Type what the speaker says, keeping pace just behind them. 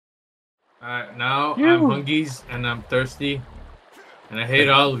Alright, now I'm hungies and I'm thirsty. And I hate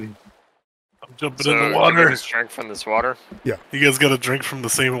all of you. I'm jumping in the water. Can we just drink from this water? Yeah. You guys gotta drink from the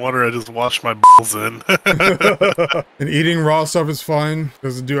same water I just washed my balls in. And eating raw stuff is fine.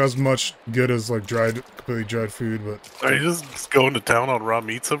 Doesn't do as much good as like completely dried food, but... Are you just going to town on raw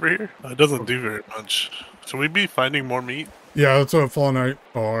meats over here? It doesn't do very much. Should we be finding more meat? Yeah, that's what I'm falling out.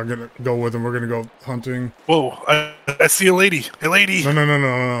 Oh, I'm gonna go with him. We're gonna go hunting. Whoa, I see a lady. Hey, lady.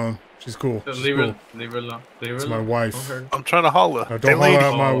 No. She's cool. Leave She's her cool. alone. It's my wife. I'm trying to holla. No, don't holler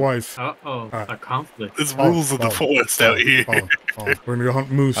at my wife. Uh-oh, Right. a conflict. There's rules of the forest out here. We're gonna go hunt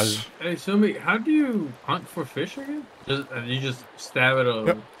moose. Hey, Sumi, how do you hunt for fish again? You just stab at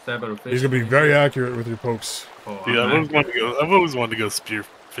a fish? He's gonna be very accurate with your pokes. Oh, Yeah, I've always wanted to go spear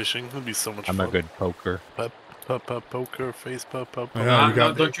fishing. It'd be so much fun. I'm a good poker. Poker face, Oh, yeah, you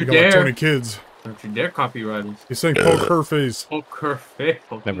got, don't you got like dare. 20 kids. Don't you dare copyright us. He's saying poke her face. Poke her face.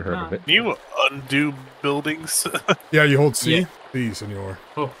 Never heard of it. Can you undo buildings? Yeah, you hold C? Yeah. C, senor.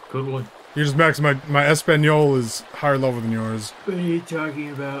 Oh, good one. You just max my Espanol is higher level than yours. What are you talking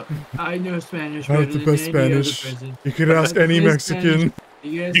about? I know Spanish I better have the than best any other Spanish. person. You could ask any Mexican.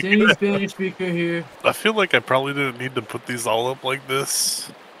 You guys, any Spanish speaker here? I feel like I probably didn't need to put these all up like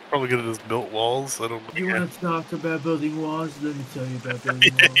this. Probably could have just built walls. I don't know. You want to talk about building walls? Let me tell you about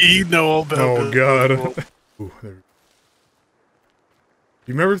building walls. You know all about Oh building god. walls. Ooh, there.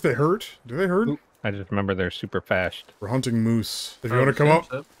 You remember if they hurt? Do they hurt? I just remember they're super fast. We're hunting moose. If you want to come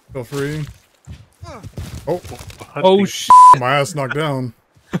up, feel free. Oh, Oh shit! my ass knocked down.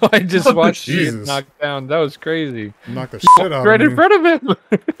 I just watched you Jesus. get knocked down. That was crazy. Knocked the shit out Right of in me. front of him.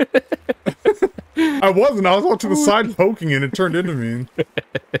 I wasn't. I was off to the side poking and it turned into me.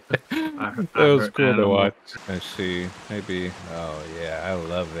 That was cool to watch. Let's see. Maybe. Oh yeah, I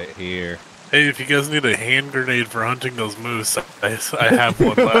love it here. Hey, if you guys need a hand grenade for hunting those moose, I have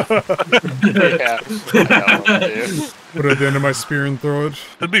one left. Yeah. I got one, too. Put it at the end of my spear and throw it.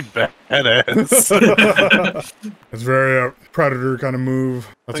 That'd be badass. It's very predator kind of move.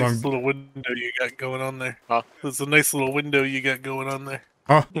 That's Nice on. little window you got going on there. Huh? There's a nice little window you got going on there.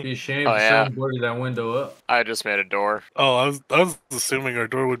 Huh? Be ashamed Oh, if yeah. someone boarded that window up. I just made a door. Oh, I was assuming our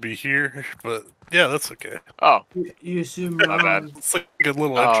door would be here, but yeah, that's okay. Oh, You assume my bad. It's like a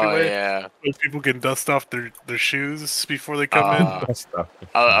little Oh, entryway yeah. where people can dust off their shoes before they come in. That's stuff.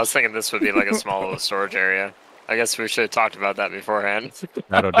 I was thinking this would be like a small little storage area. I guess we should have talked about that beforehand.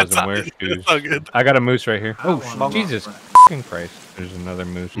 Nato doesn't wear shoes. It's all good. I got a moose right here. I don't Oh wanna Jesus walk fucking Christ! There's another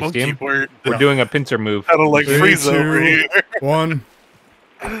moose. You see Monkey him? word. We're doing a pincer move. Kind of like 3, freeze over 2, here. 1.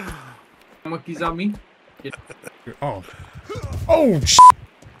 Monkeys on me. Oh. Oh,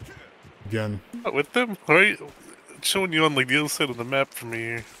 again. With them, right? It's showing you on like the other side of the map from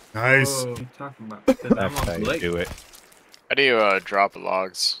here. Nice. Oh, what are you talking about? 'Cause I'm That's on how you lake. do it. How do you drop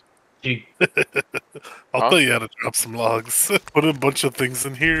logs? Gee. I'll Huh? tell you how to drop some logs. Put a bunch of things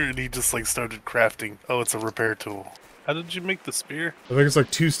in here, and he just like started crafting. Oh, it's a repair tool. How did you make the spear? I think it's like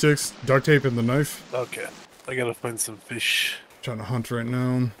 2 sticks, duct tape, and the knife. Okay, I gotta find some fish. Trying to hunt right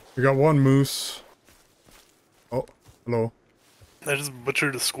now. We got 1 moose. Oh, hello. I just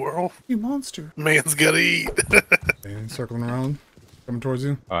butchered a squirrel. You monster. Man's gotta eat. And circling around. Coming towards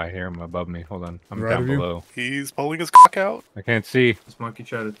you. Oh, I hear him above me. Hold on. I'm Right down of you? below. He's pulling his cock out. I can't see. This monkey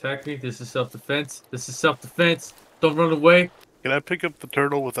tried to attack me. This is self-defense. This is self-defense. Don't run away. Can I pick up the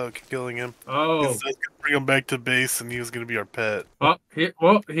turtle without killing him? Oh. I was gonna bring him back to base, and he was gonna be our pet. He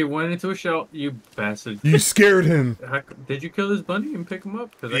went into a shell. You bastard. You scared him. Did you kill this bunny and pick him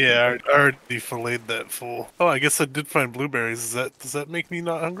up? 'Cause I Yeah, can- I already filleted that fool. Oh, I guess I did find blueberries. Does that make me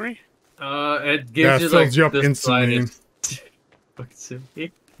not hungry? It Yeah, gives it you fills like you up the instantly. slightest- Fucking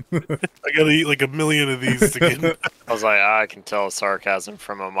silly. I gotta eat like 1,000,000 of these to get. I was like, I can tell sarcasm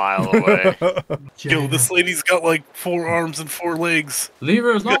from a mile away. Yo, this lady's got like 4 arms and 4 legs. Leave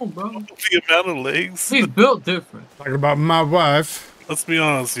her alone, bro. The amount of legs. She's built different. Talking about my wife. Let's be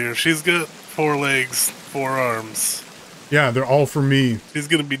honest here. She's got 4 legs, 4 arms. Yeah, they're all for me. She's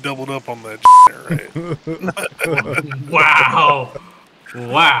gonna be doubled up on that, right? Wow.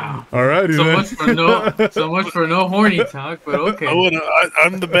 Wow. Alrighty So then. much for no horny talk, but okay.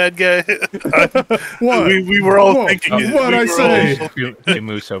 I'm the bad guy. What? We were all What? thinking it. What'd We I were say? all- Hey,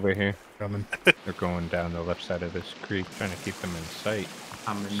 moose over here. Coming. They're going down the left side of this creek, trying to keep them in sight.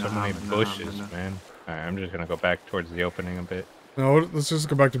 So many bushes, man. Alright, I'm just gonna go back towards the opening a bit. No, let's just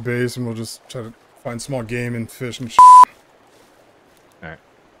go back to base and we'll just try to find small game and fish and Alright,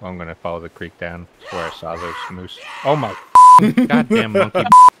 well, I'm gonna follow the creek down where I saw those moose. Oh my goddamn monkey!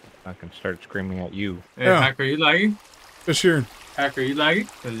 I can start screaming at you. Hey, Yeah. Hacker, you lagging? fish here. Hacker, you lagging?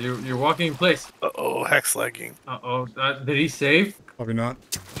 Because you're walking in place. Uh-oh, hack's lagging. Uh-oh. Did he save? Probably not.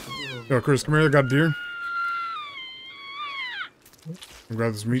 Yo, Chris, come here. I got deer.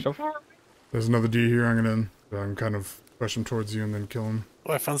 Grab this meat. So far? There's another deer here. I'm kind of push him towards you and then kill him.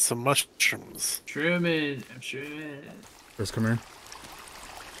 Oh, I found some mushrooms. Shrooming. I'm shrooming. Chris, come here.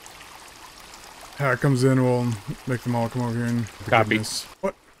 Hack comes in. We'll make them all come over here and Copy. goodness.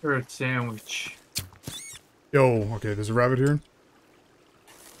 What? Earth sandwich. Yo, okay. There's a rabbit here.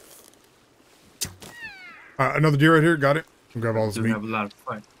 Another deer right here. Got it. Grab all this Do meat. have a lot of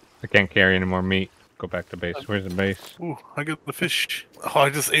fight. I can't carry any more meat. Go back to base. Where's the base? Ooh, I got the fish. Oh, I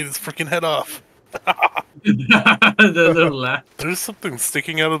just ate his freaking head off. The little laugh. There's something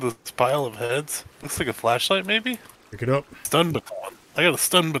sticking out of this pile of heads. Looks like a flashlight, maybe? Pick it up. Stun baton. I got a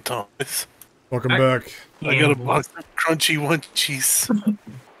stun baton. Welcome back. I got a box of crunchy munchies.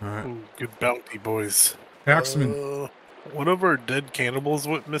 Alright. Ooh, good bounty, boys. Axeman. One of our dead cannibals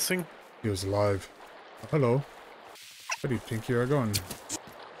went missing. He was alive. Oh, hello. Where do you think you're going?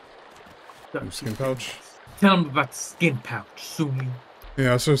 Skin pouch. Tell him about the skin pouch, Sumi.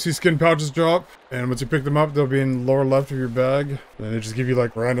 Yeah, so see skin pouches drop, and once you pick them up, they'll be in the lower left of your bag. And they just give you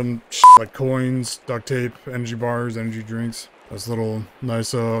like random shit, like coins, duct tape, energy bars, energy drinks. That's a little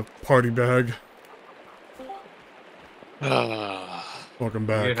nice party bag. Welcome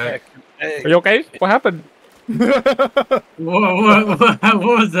back. Are you okay? What happened? What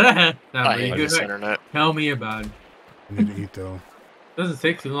was that? Nah, I but you hate good? this internet. Tell me about it. I need to eat though. Doesn't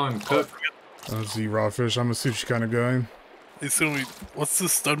take too long to cook. I don't see raw fish. I'm a sushi kind of guy. Hey, so what's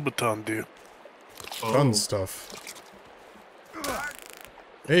this stun baton do? Fun stuff.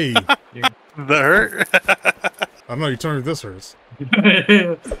 Hey, That hurt? I don't know. You told me this hurts.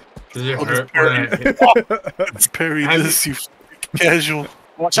 Does it I'll hurt? just parry, let's parry this, you casual.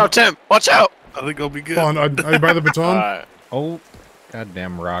 Watch out, Tim! Watch out! I think I'll be good. Come on, I buy the baton. Oh,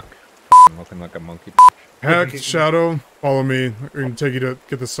 goddamn rock. Looking like a monkey. Hack, Shadow, follow me. We're gonna take you to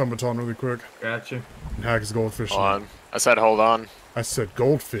get the sun baton really quick. Gotcha. Hack is goldfish. Hold on. I said hold on. I said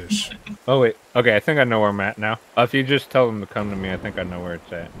goldfish. Oh wait. Okay, I think I know where I'm at now. If you just tell them to come to me, I think I know where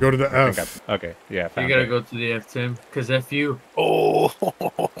it's at. Go to the I think F. okay, yeah. You Found gotta it. go to the F, Tim. Because F you. Oh,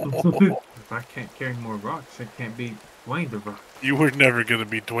 If I can't carry more rocks, I can't be Dwayne the Rock. you were never gonna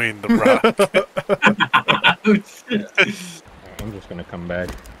be Dwayne the Rock. I'm just gonna come back.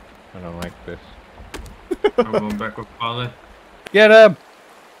 I don't like this. I'm going back with Colin. Get him!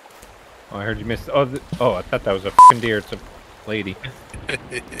 Oh, I heard you missed. Oh, oh, I thought that was a f***ing deer. It's a lady.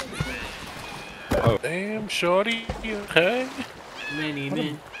 Oh, Damn, shorty, you okay? Many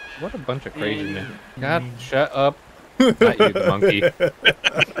men. what a bunch of craziness. God, shut up. Not you, the monkey.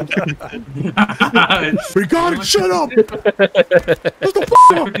 We got it. Shut up,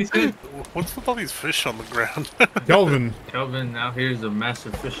 What's with all these fish on the ground? Kelvin. Kelvin out here is a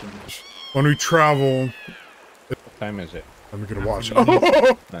massive fisherman. When we travel, What time is it? let me get a watch.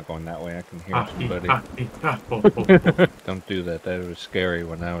 Not going that way. I can hear somebody. Don't do that. That was scary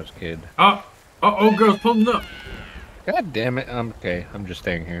when I was a kid. Oh, girl's pulling up. God damn it. I'm okay. I'm just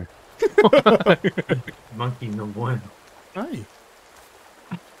staying here. Monkey no one. Hi.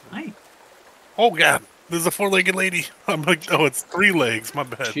 Hi. Oh god, there's a four-legged lady. I'm like, oh, it's three legs. My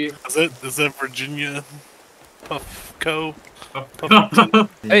bad. Shit. Is that Virginia Puffco?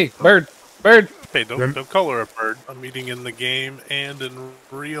 Hey, bird! Bird! Hey, don't call her a bird. I'm eating in the game and in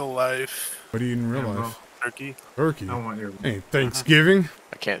real life. What do you eat in real Yeah, life? Turkey. Turkey. I want your. Hey, Thanksgiving.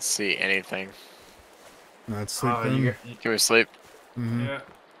 I can't see anything. That's Oh, sleeping. Can we sleep? Mm-hmm. Yeah.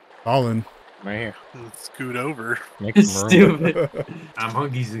 Colin. Right here. Scoot over. Make some room. Stupid. I'm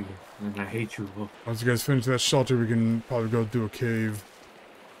hungry again, and I hate you. Wolf. Once you guys finish that shelter, we can probably go do a cave.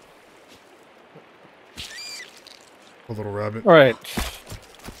 A little rabbit. Alright.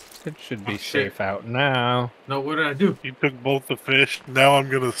 It should be Oh, shit. safe out now. No, what did I do? You took both the fish. Now I'm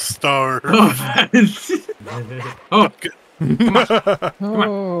gonna starve. Oh,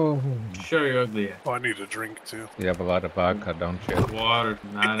 Oh. show your ugly ass. Oh, I need a drink too. You have a lot of vodka, don't you? Water,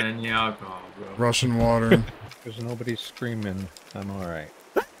 not any alcohol, bro. Russian water. There's nobody screaming. I'm alright.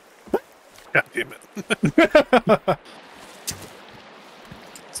 God damn it.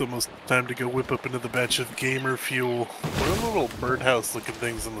 It's almost time to go whip up another batch of gamer fuel. What are the little birdhouse looking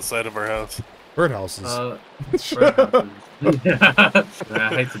things on the side of our house? Birdhouses. Birdhouses. I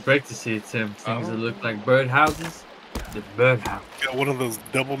hate to break this to you, Tim. Things that look like birdhouses, the birdhouse. Got one of those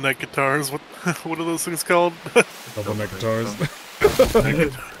double neck guitars. What are those things called? Double neck guitars.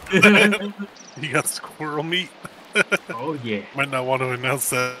 You got squirrel meat. Oh yeah. Might not want to announce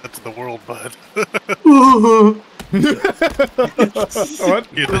that to the world, bud.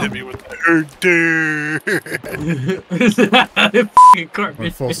 What? Get hit me with the herder. Fucking carpet.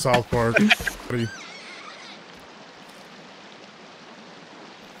 Went full South Park. Buddy.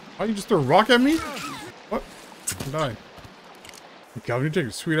 Oh, you just threw a rock at me? What? I'm dying. God, you take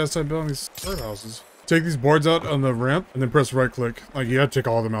a sweet ass time building these houses. Take these boards out on the ramp and then press right click. Like, you have to take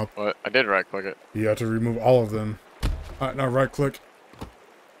all of them out. What? I did right click it. You have to remove all of them. Alright, now right click.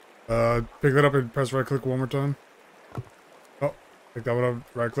 Pick that up and press right click one more time. Oh, pick that one up,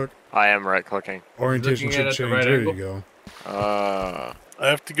 right click. I am right clicking. Orientation Looking at should it at the change. right There angle? you go. I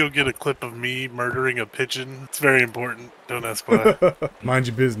have to go get a clip of me murdering a pigeon. It's very important. Don't ask why. Mind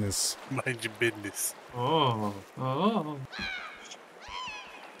your business. Mind your business. Oh. Oh.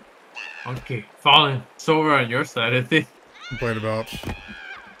 Okay, falling. It's over on your side, I think. Complain about.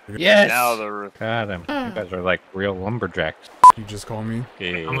 Yes! Now the roof. God, you guys are like real lumberjacks. You just call me.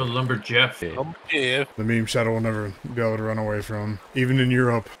 Yeah. I'm a lumberjack. Yeah. The meme shadow will never be able to run away from. Even in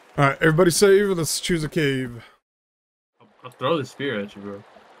Europe. Alright, everybody save. Let's choose a cave. I'll throw the spear at you, bro.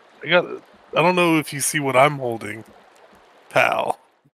 I don't know if you see what I'm holding, pal.